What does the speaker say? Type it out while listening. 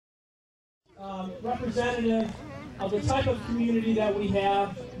representative of the type of community that we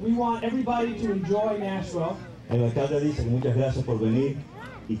have. We want everybody to enjoy Nashville. El alcalde dice que muchas gracias por venir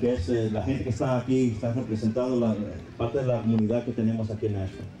y que es la gente que está aquí, está representando la parte de la comunidad que tenemos aquí en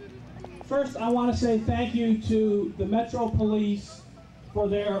Nashville. First, I want to say thank you to the Metro Police for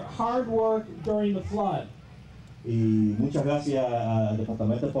their hard work during the flood. Y muchas gracias al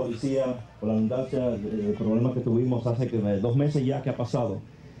Departamento de Policía por la abundancia de problemas que tuvimos hace 2 meses ya que ha pasado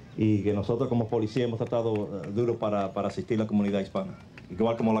y que nosotros como policía hemos tratado duro para asistir a la comunidad hispana,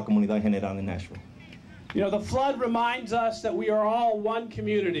 igual como la comunidad en general en Nashville. You know, the flood reminds us that we are all one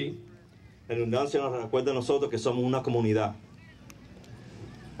community. La inundancia nos recuerda a nosotros que somos una comunidad.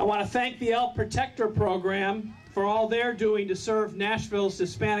 I want to thank the Elk Protector Program for all they're doing to serve Nashville's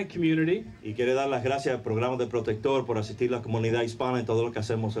Hispanic community. Y quiero dar las gracias al programa de protector por asistir a la comunidad hispana en todo lo que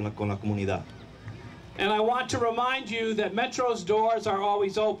hacemos con la comunidad. And I want to remind you that Metro's doors are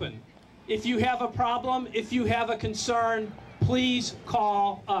always open. If you have a problem, if you have a concern, please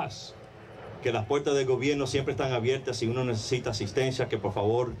call us. Que las puertas del gobierno siempre están abiertas. Si uno necesita asistencia, que por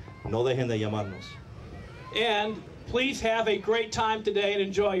favor no dejen de llamarnos. And please have a great time today and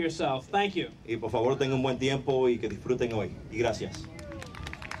enjoy yourself. Thank you. Y por favor tengan un buen tiempo y que disfruten hoy. Y gracias.